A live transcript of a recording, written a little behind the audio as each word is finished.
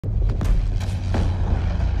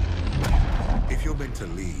you're meant to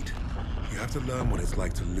lead, you have to learn what it's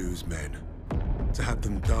like to lose men. To have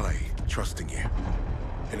them die trusting you.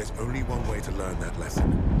 And there's only one way to learn that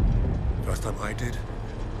lesson. First time I did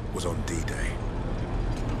was on D-Day.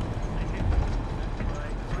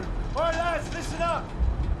 All right, lads, listen up.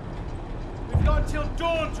 We've got until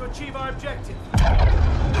dawn to achieve our objective.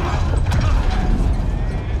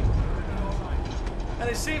 And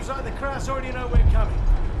it seems like the Kraus already know we're coming.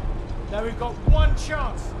 Now we've got one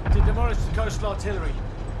chance to demolish the coastal artillery.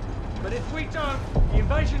 But if we don't, the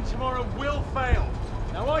invasion tomorrow will fail.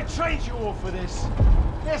 Now I trained you all for this.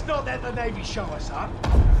 Let's not let the Navy show us up.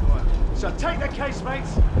 So take the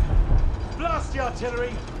casemates, blast the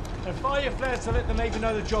artillery, and fire your flares to let the Navy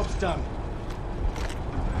know the job's done.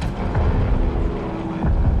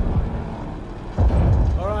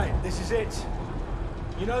 All right, this is it.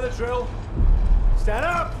 You know the drill. Stand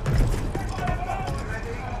up!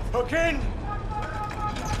 Hook in!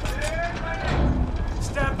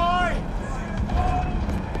 Stand by!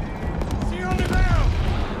 See you on the ground!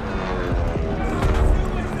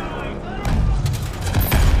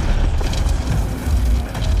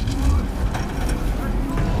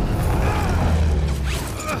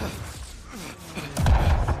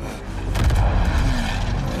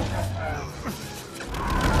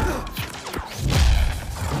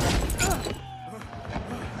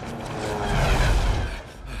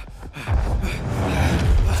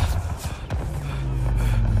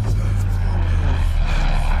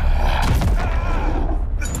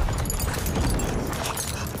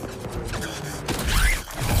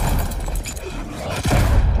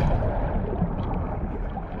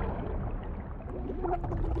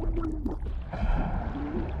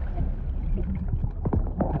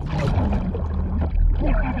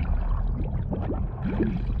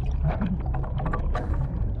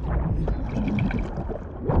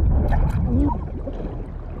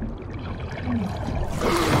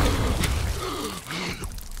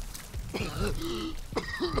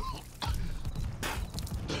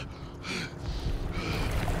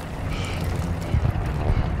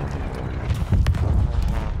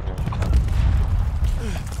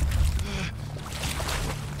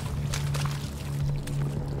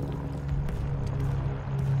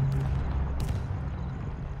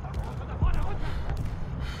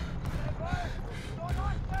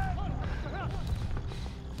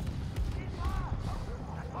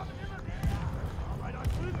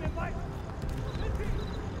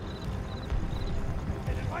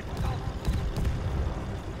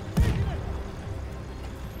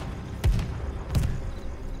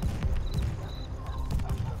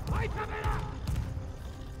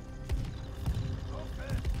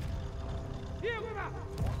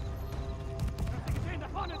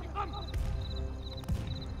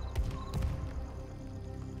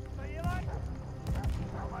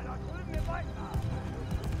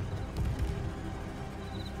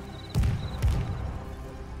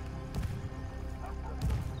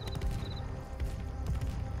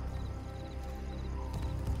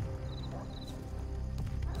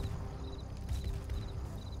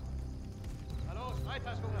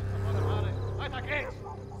 Weiter geht's!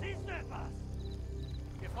 Siehst du etwas?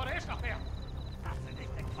 Hier vorne ist noch mehr! Lass sie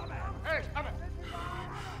nicht wegkommen! Hey, ich komme!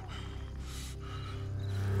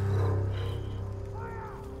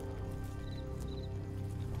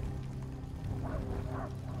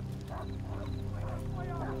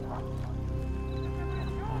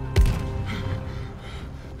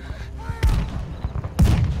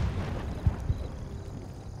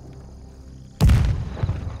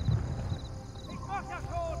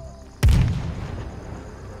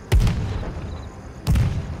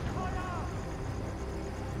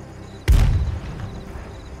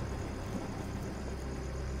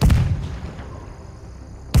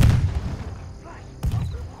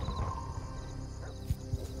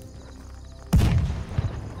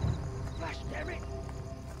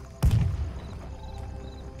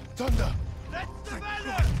 Thunder! Letzte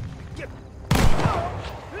Welle!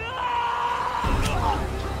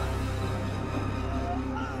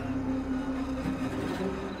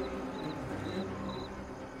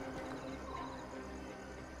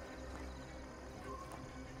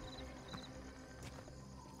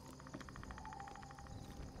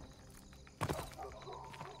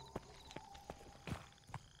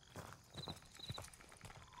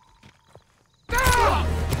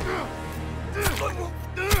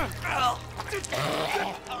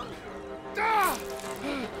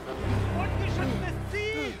 Ungeschütztes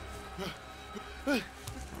Ziel!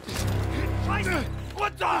 Scheiße!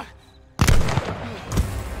 Runter!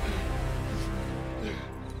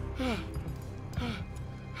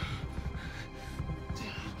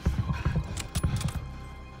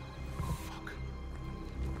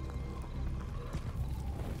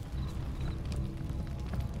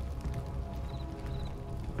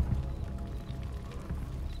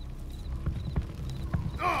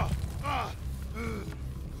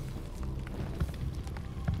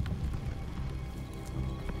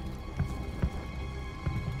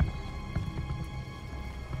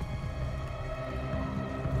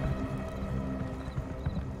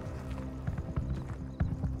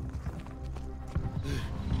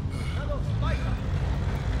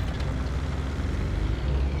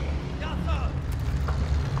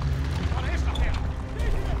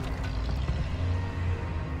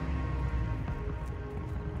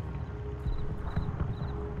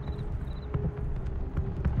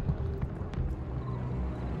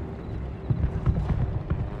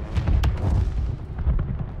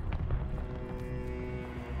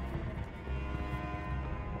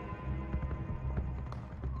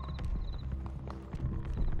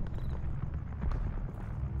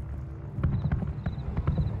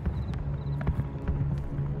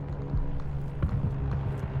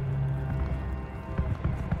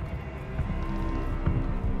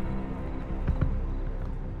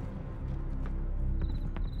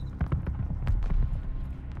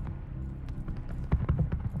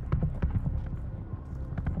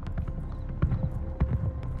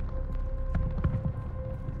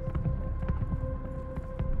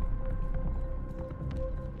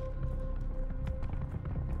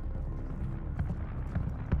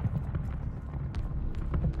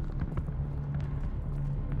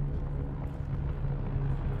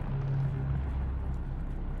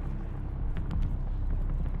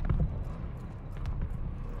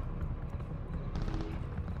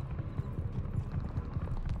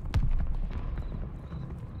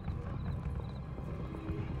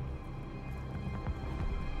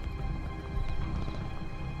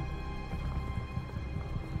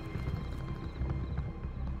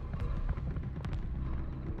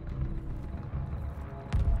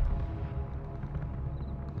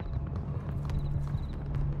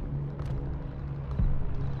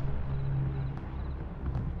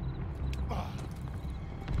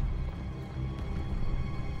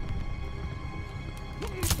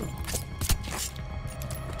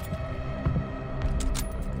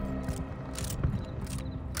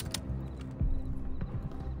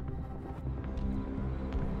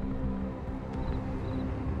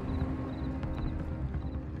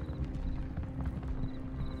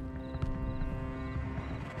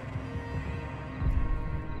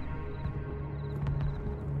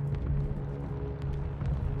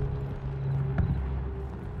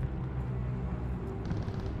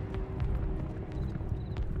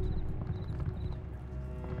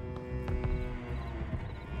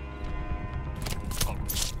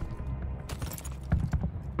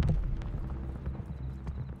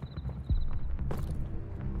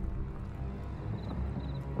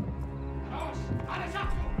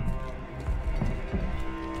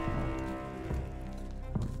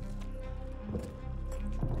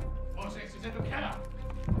 sind im Keller!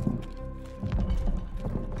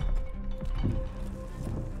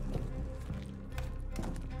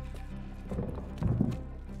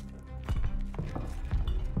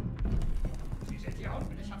 Sie sind hier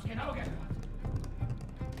unten, ich hab's genau gehört.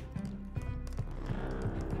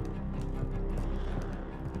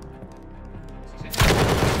 Sie sind...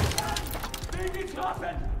 Ich bin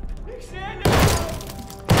getroffen! Ich sehe nicht!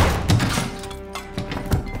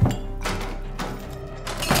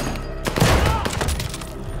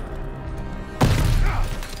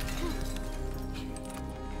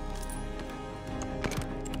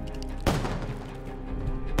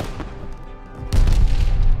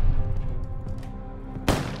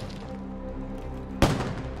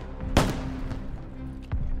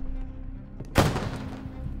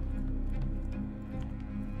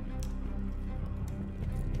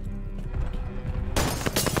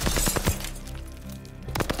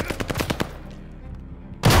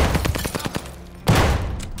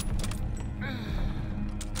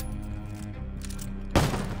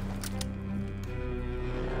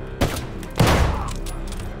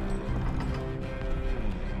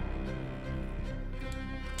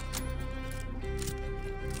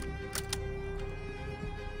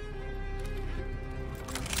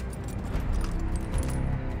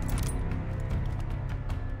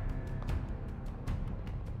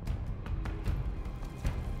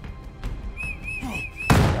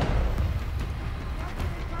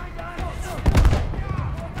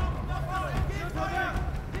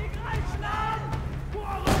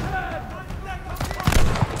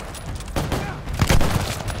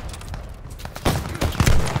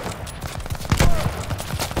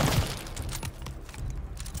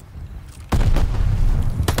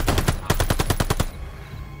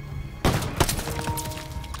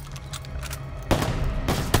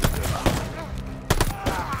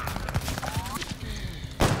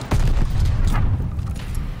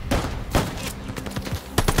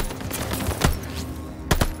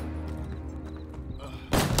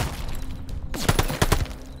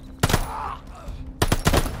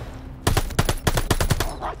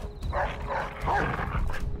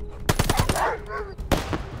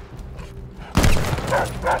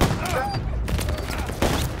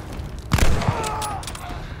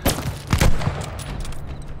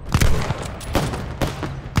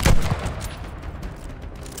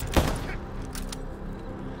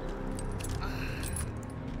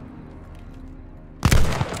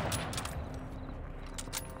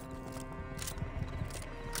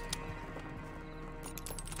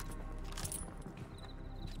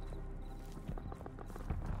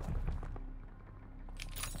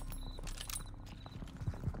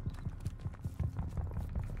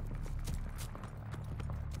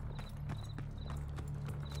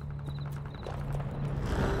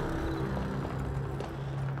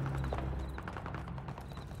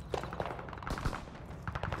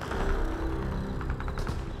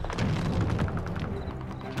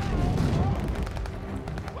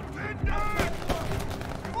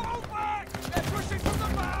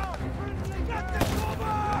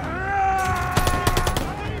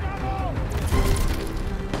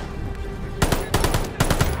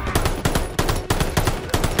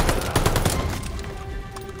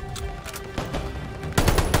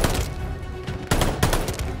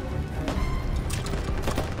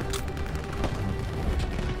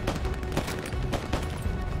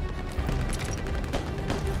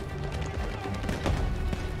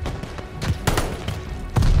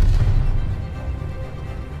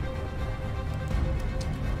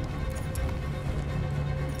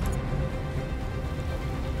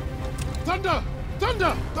 Thunder!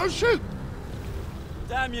 Thunder! Don't shoot!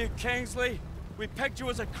 Damn you, Kingsley. We pegged you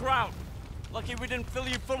as a kraut. Lucky we didn't fill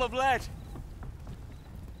you full of lead.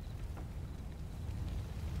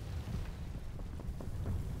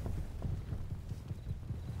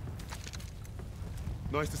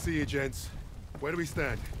 Nice to see you, gents. Where do we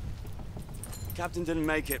stand? Captain didn't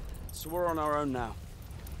make it, so we're on our own now.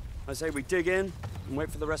 I say we dig in and wait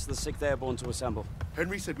for the rest of the 6th Airborne to assemble.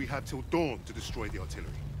 Henry said we had till dawn to destroy the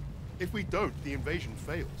artillery. If we don't, the invasion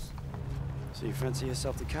fails. So you fancy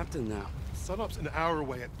yourself the captain now? Sunup's an hour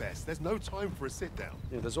away at best. There's no time for a sit-down.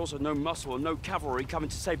 Yeah, there's also no muscle and no cavalry coming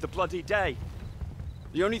to save the bloody day.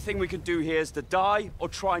 The only thing we can do here is to die or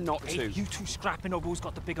try not to. Hey, you two scrapping over who's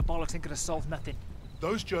got the bigger bollocks ain't gonna solve nothing.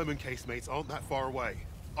 Those German casemates aren't that far away.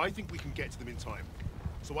 I think we can get to them in time.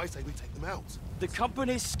 So I say we take them out. The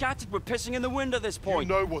company's scattered. We're pissing in the wind at this point.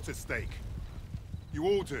 You know what's at stake. You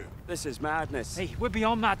all do. This is madness. Hey, we're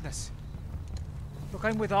beyond madness. Look,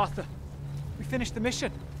 I'm with Arthur. We finished the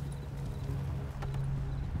mission.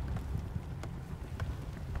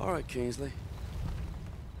 All right, Kingsley.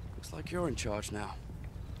 Looks like you're in charge now.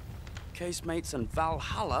 Casemates and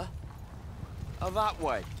Valhalla are that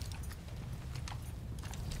way.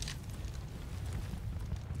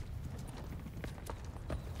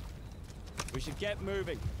 We should get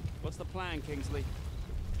moving. What's the plan, Kingsley?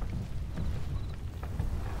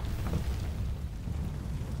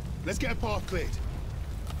 Let's get a path cleared.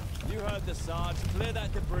 You heard the Sarge. Clear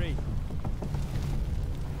that debris.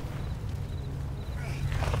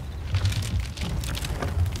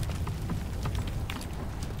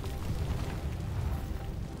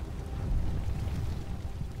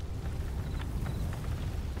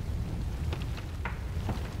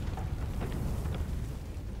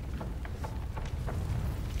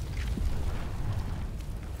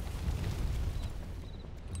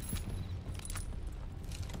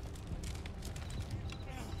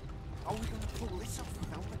 How are we going to pull this off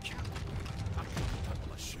without the cap? I don't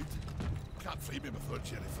want to shoot. Can't free me before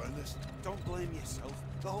Jerry found us. Don't blame yourself.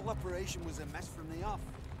 The whole operation was a mess from the off.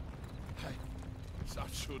 Hey,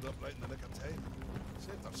 Sarge showed up right in the nick of time.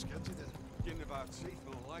 Saved our skins, he did. Getting about teeth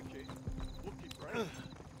don't like it. Lucky brave.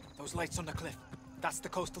 Those lights on the cliff. That's the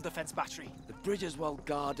coastal defense battery. The bridge is well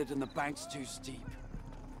guarded and the bank's too steep.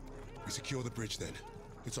 We secure the bridge then.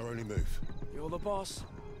 It's our only move. You're the boss.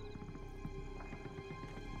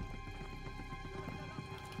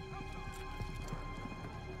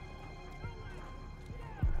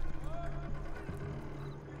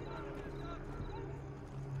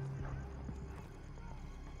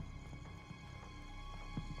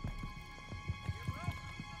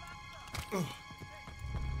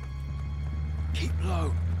 Keep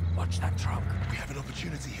low. Watch that truck. We have an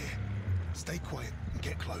opportunity here. Stay quiet and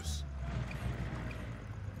get close.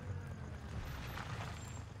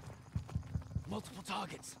 Multiple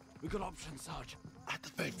targets. We got options, Sarge. At the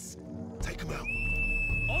fence. Take them out.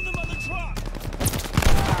 On them on the truck!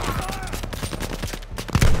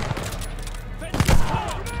 Fence is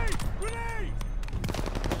caught! Grenade!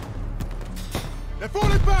 They're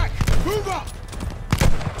falling back! Move up!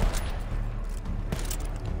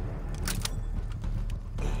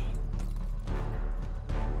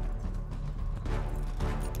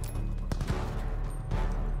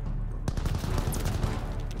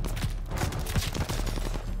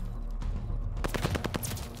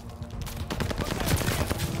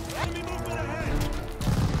 Enemy movement ahead!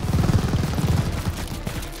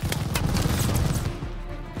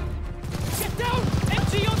 Get down!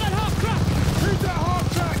 Empty on that half crack! Shoot that half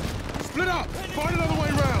track! Split up! Find another way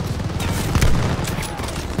round!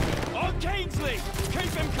 On Kingsley!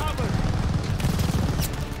 Keep him covered!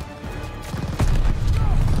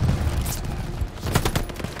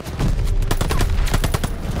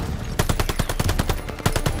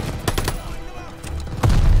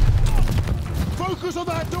 Focus on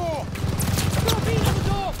that door! Got beat on the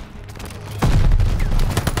door!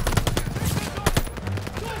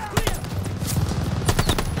 Door's clear!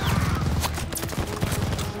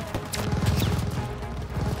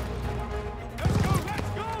 Let's go!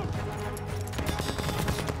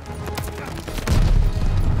 Let's go!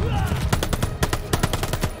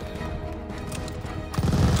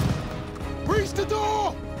 Reach the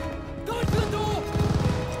door! Going for the door!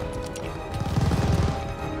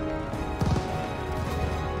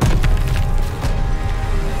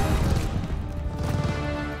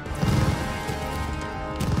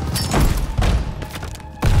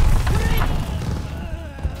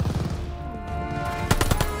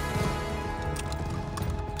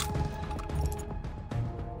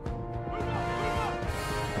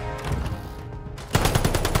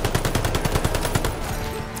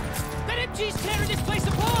 That MG's tearing this place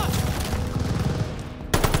apart!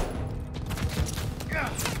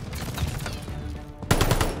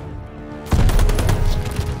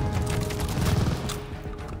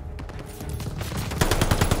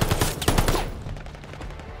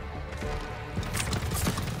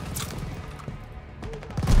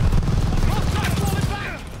 Half-track falling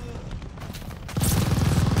back!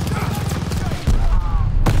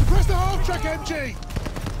 Press the half track, MG!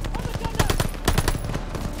 On the gunner!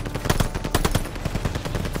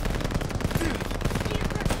 Need a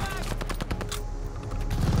fresh mag!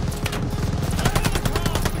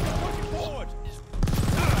 Pushing forward!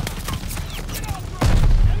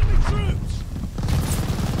 Enemy troops!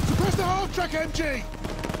 Suppress the half track, MG!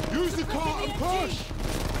 Use the cart and push!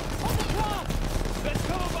 On the cart! Let's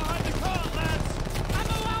cover behind the cart, lads!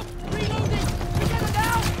 Ammo out! Reloading! Together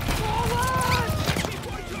now! Forward!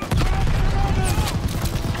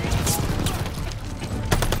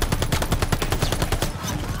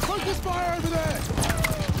 Focus fire over there!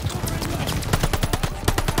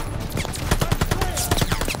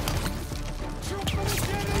 Troop from the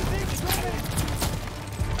Jenny, coming!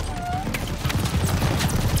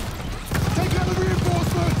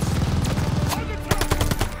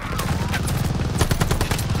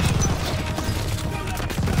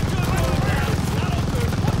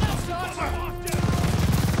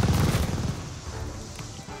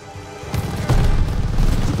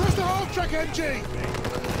 MG!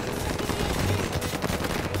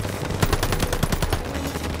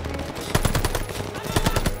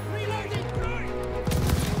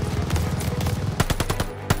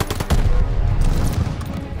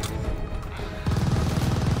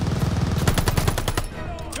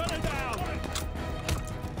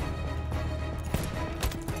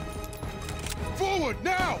 Forward,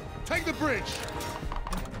 now! Take the bridge!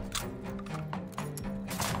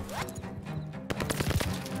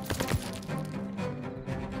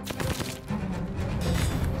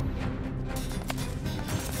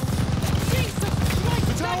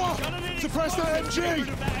 The tower! Suppress that MG!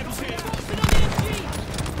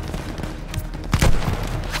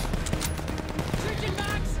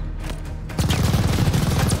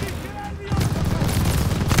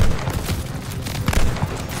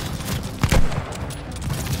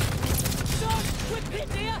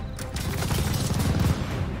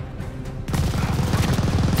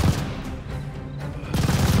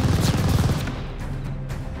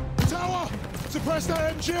 The tower! Suppress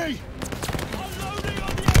that MG! Unloading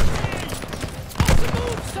on the MG! On the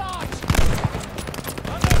move, Sarge!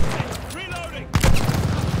 Unloading! Reloading!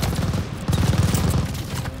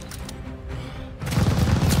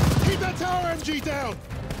 Keep that tower MG down!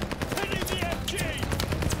 Hitting the MG!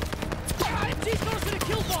 MG's got us in a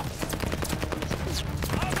kill box!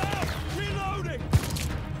 I'm out! Reloading!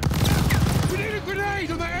 We need a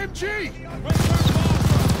grenade on that MG! We're too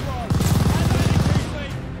far from the road!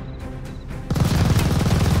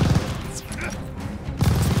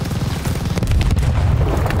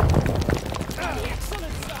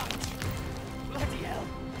 Excellent, Sarge! Bloody hell!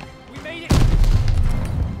 We made it!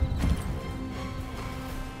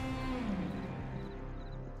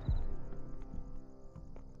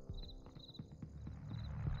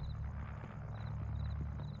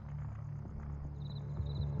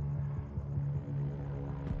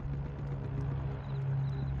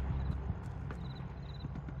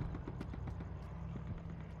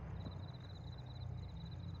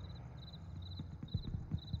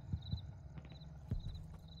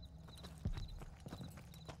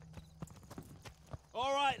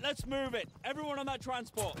 All right, let's move it. Everyone on that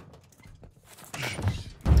transport.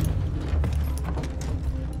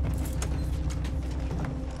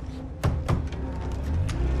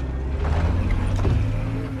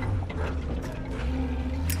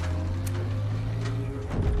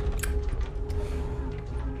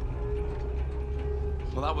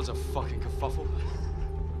 Well, that was a fucking kerfuffle.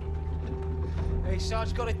 Hey,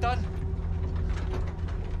 Sarge, got it done.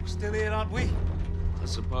 Still here, aren't we? I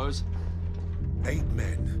suppose. 8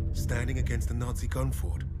 men standing against a Nazi gun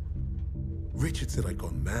fort. Richard said I'd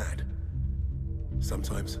gone mad.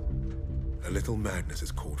 Sometimes, a little madness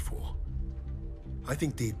is called for. I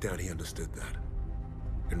think deep down he understood that.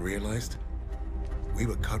 And realized we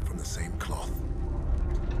were cut from the same cloth.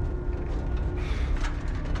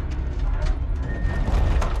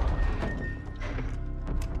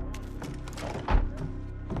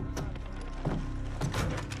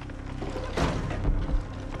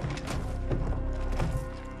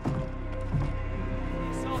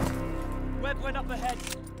 Webb went up ahead.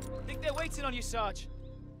 Think they're waiting on you, Sarge.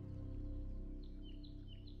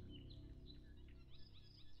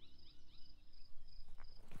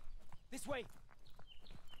 This way.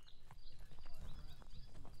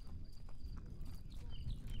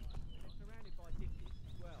 Surrounded by ditches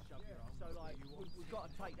as well. So, like, we've got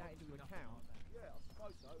to take that into account. Yeah, I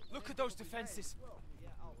suppose so. Look at those defenses.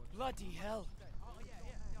 Bloody hell.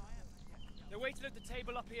 They're waiting at the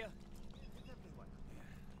table up here.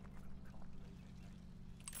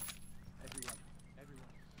 Everyone.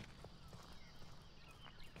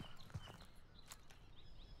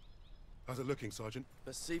 How's it looking, Sergeant?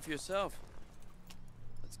 Best see for yourself.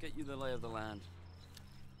 Let's get you the lay of the land.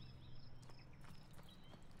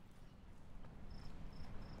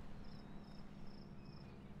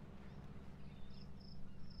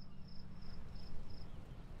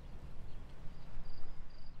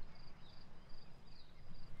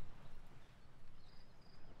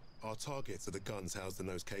 Our targets are the guns housed in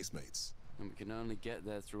those casemates. And we can only get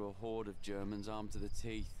there through a horde of Germans armed to the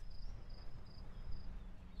teeth.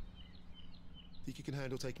 Think you can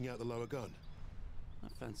handle taking out the lower gun? I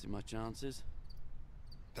fancy my chances.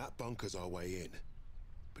 That bunker's our way in,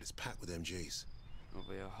 but it's packed with MGs. It'll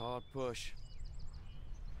be a hard push.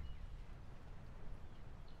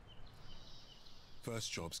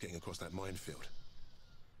 First job's getting across that minefield.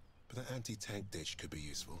 But that anti-tank ditch could be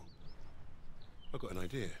useful. I've got an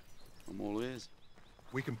idea. I'm all ears.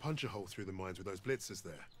 We can punch a hole through the mines with those blitzers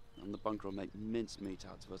there. And the bunker will make mincemeat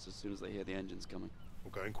out of us as soon as they hear the engines coming. We're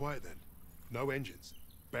going quiet then. No engines.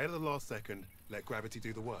 Bail at the last second, let gravity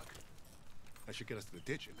do the work. That should get us to the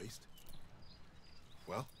ditch, at least.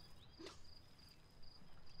 Well?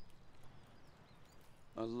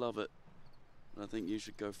 I love it. I think you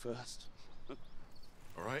should go first.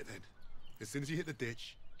 All right, then. As soon as you hit the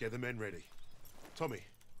ditch, get the men ready. Tommy,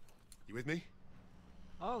 you with me?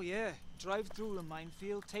 Oh, yeah. Drive through a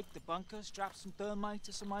minefield, take the bunker, strap some thermite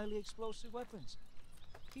to some highly explosive weapons.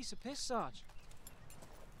 Piece of piss, Sarge.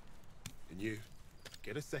 And you,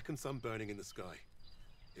 get a second sun burning in the sky.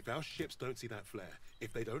 If our ships don't see that flare,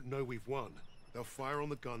 if they don't know we've won, they'll fire on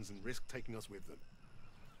the guns and risk taking us with them.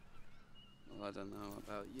 Well, I don't know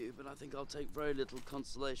about you, but I think I'll take very little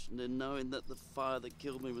consolation in knowing that the fire that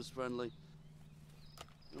killed me was friendly.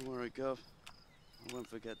 Don't worry, Gov. I won't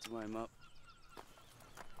forget to aim up.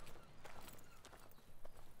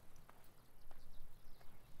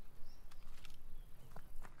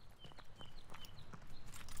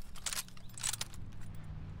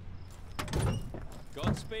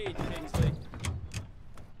 Godspeed, Kingsley.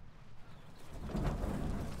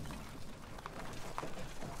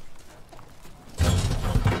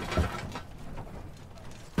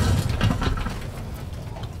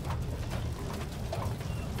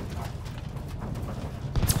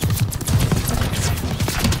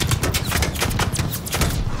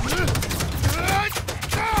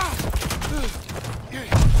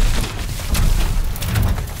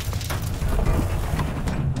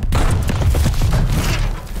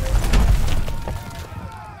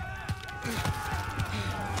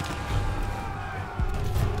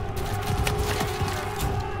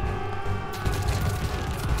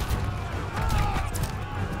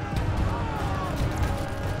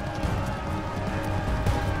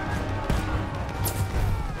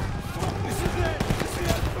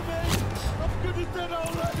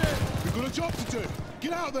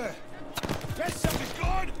 Get out there! Yes, sir. He's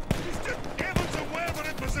gone! He's just able to where we're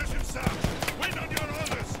in position, sir! Wait on your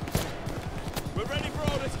orders! We're ready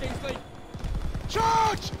for orders, Kingsley.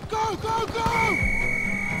 Charge! Go, go, go!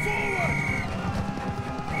 Forward!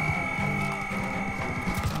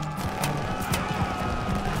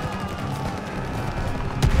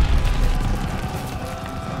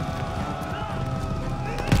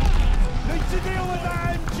 Need to deal with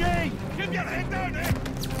that MG! Keep your head down, eh?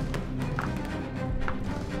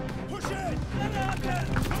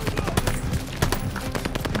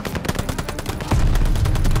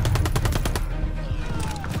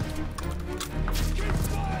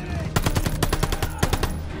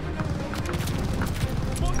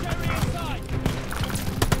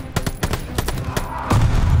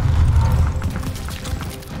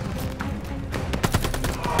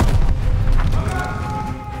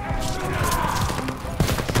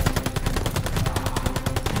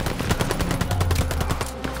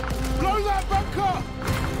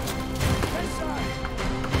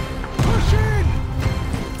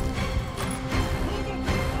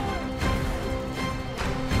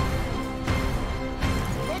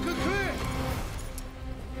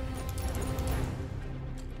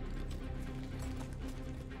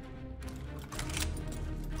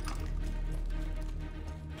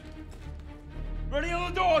 Ready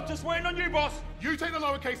on the door, just waiting on you, boss. You take the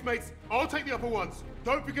lowercase, mates. I'll take the upper ones.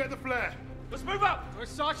 Don't forget the flare. Let's move up. Where's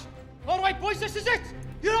Sarge? All right, boys, this is it.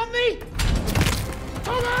 You're on me.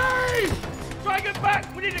 Tommy! Try and get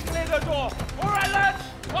back. We need to clear the door. All right, lads.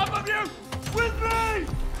 Half of you, with me.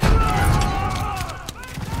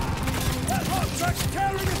 That hot truck's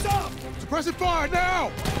carrying us up. Suppressive fire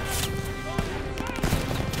now!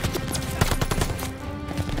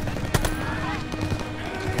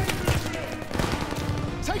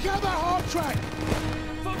 Take out that hard track!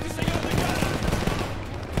 Focusing on the gunner.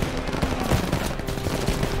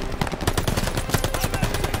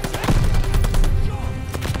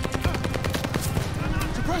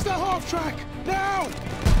 Suppress that half track! Now!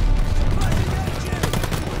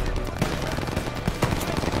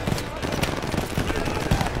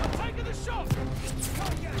 I'm taking the shot.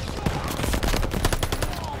 Can't get a shot.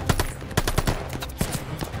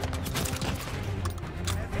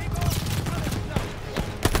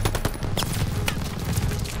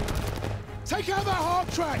 Take out that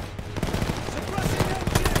half track!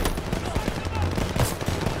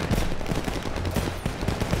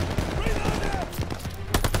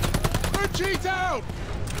 MG down!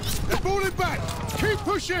 They're falling back! Keep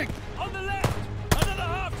pushing! On the left, another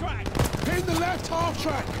half track. Pin the left half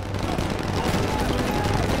track!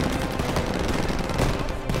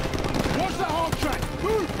 Watch that half track!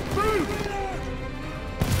 Move! Move!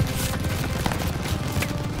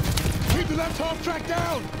 Keep the left half track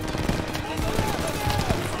down!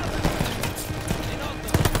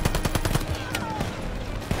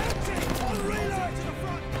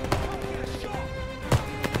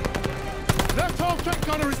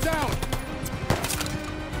 gunner is down!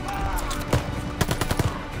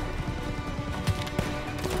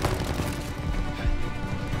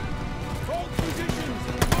 Hold positions!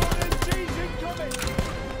 More MGs incoming!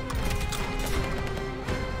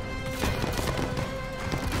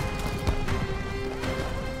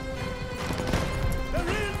 They're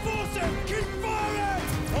reinforcing! Keep firing!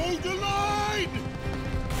 Hold the line!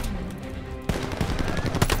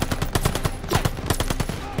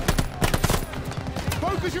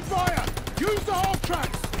 Focus your fire! Use the half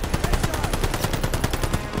tracks!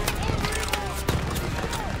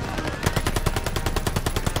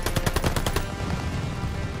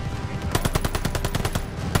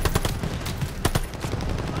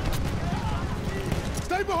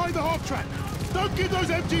 Stay behind the half track! Don't give those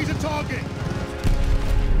MGs a target!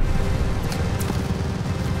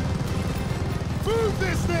 Move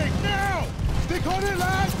this thing, now! Stick on it,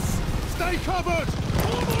 lads! Stay covered!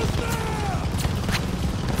 Almost there!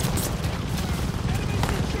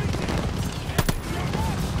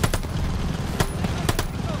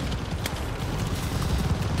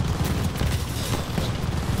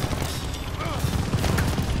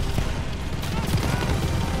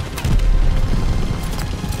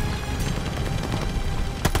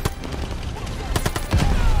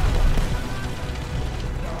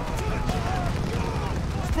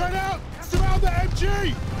 Spread out! Surround the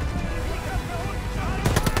MG!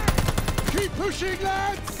 Keep pushing,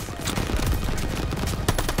 lads!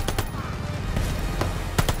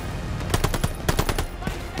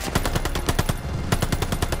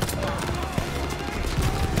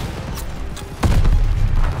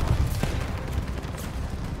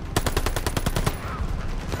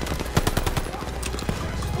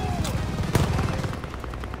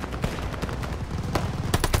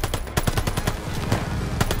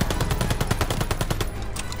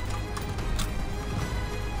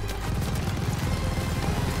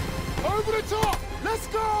 Over the top! Let's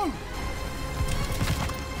go!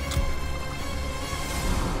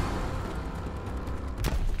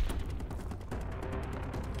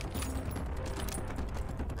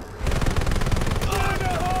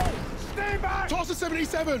 Stay back! Toss the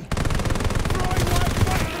 77! Throwing like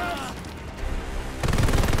bunkers!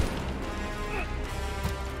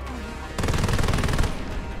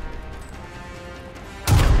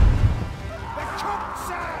 They're cooked,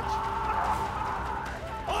 Sarge!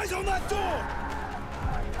 Eyes on that door!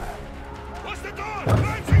 What's the door?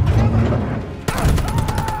 Lancing cover!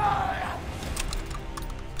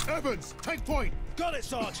 Evans, take point! Got it,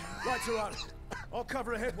 Sarge! Lights are on. I'll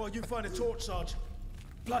cover ahead while you find a torch, Sarge.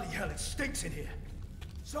 Bloody hell, it stinks in here.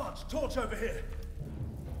 Sarge, torch over here.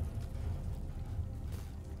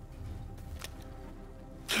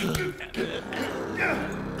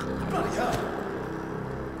 Bloody hell!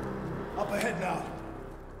 Up ahead now.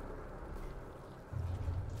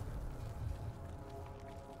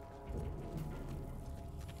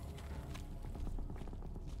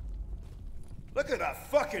 Look at that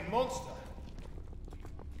fucking monster!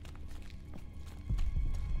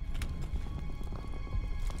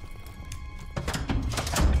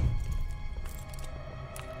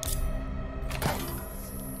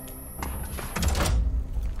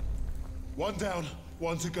 One down,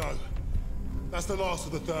 one to go. That's the last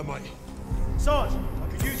of the thermite. Sarge, I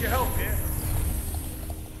could use your help here.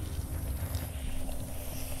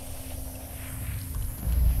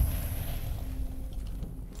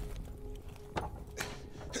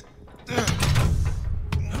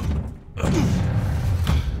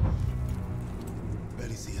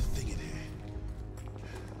 Barely see a thing in here.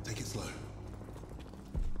 Take it slow.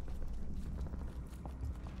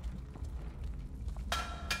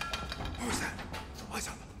 What was that? Eyes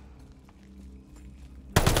up.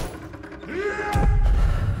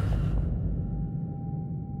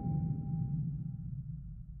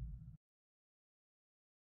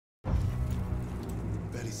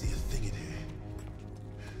 Barely see a thing in here.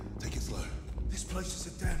 Take it slow. This place is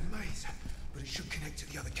a damn maze, but it should connect to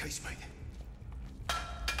the other casemate.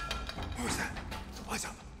 What was that? Eyes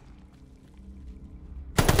up.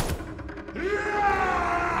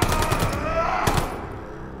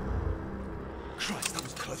 Christ, that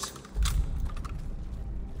was close.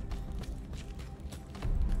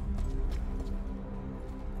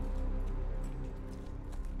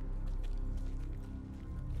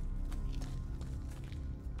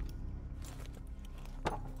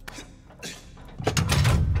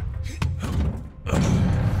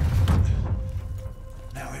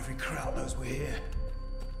 Now every crowd knows we're here.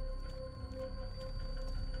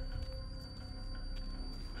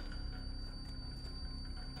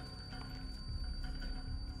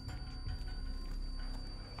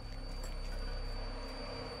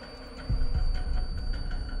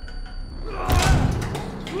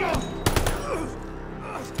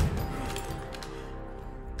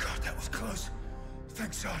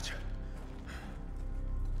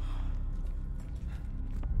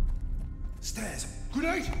 Stairs.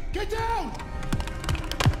 Grenade! Get down!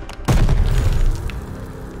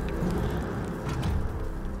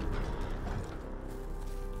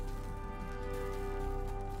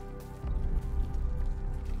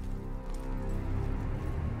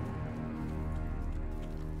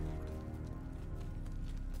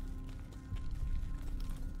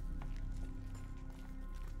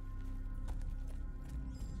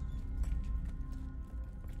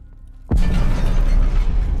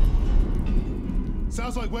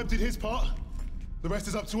 Sounds like Webb did his part. The rest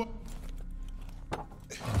is up to...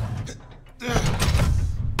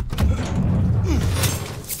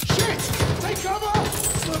 Shit! Take cover!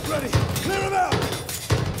 Smoke ready. Clear him out.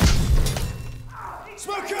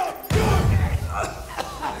 Smoke up. Go!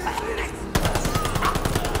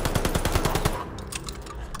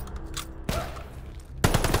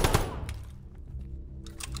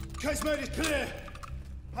 Casemate is clear.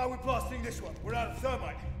 How are we blasting this one? We're out of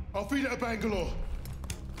thermite. I'll feed it to Bangalore.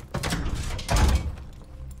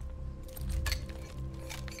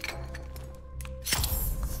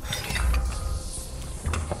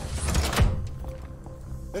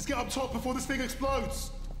 Let's get up top before this thing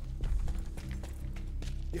explodes.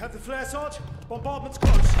 You have the flare, Sarge? Bombardment's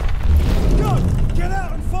close. Go! Get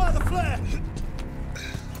out and fire the flare!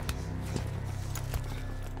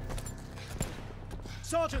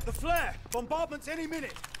 Sergeant, the flare! Bombardment's any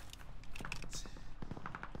minute!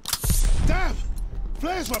 Damn!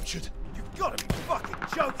 Flare's ruptured! You've gotta be fucking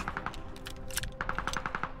joking!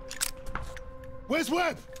 Where's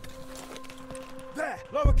Webb? There!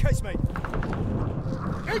 Lower casemate!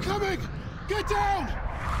 Incoming! Get down!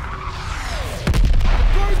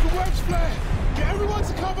 Going for Webb's flare! Get everyone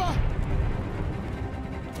to cover!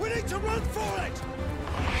 We need to run for it!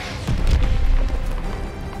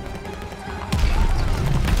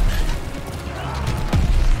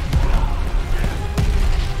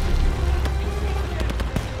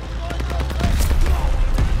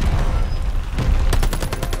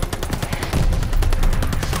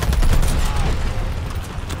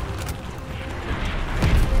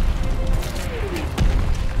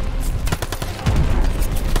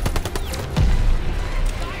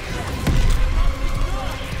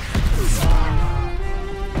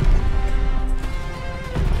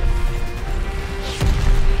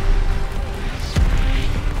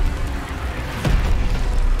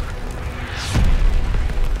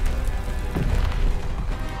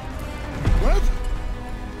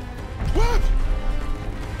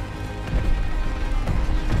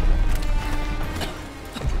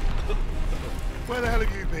 Where the hell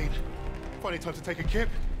have you been? Funny time to take a kip.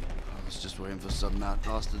 I was just waiting for some mad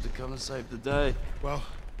bastard to come and save the day. Well,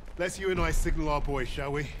 let's you and I signal our boys,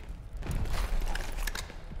 shall we?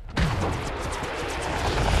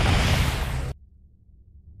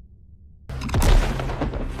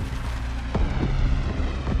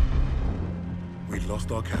 We'd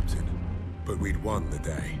lost our captain, but we'd won the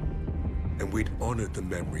day. And we'd honored the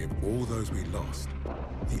memory of all those we lost,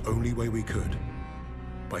 the only way we could,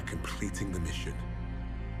 by completing the mission.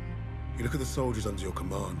 You look at the soldiers under your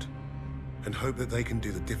command, and hope that they can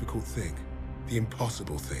do the difficult thing, the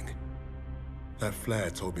impossible thing. That flare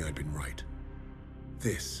told me I'd been right.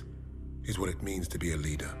 This is what it means to be a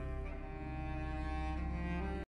leader.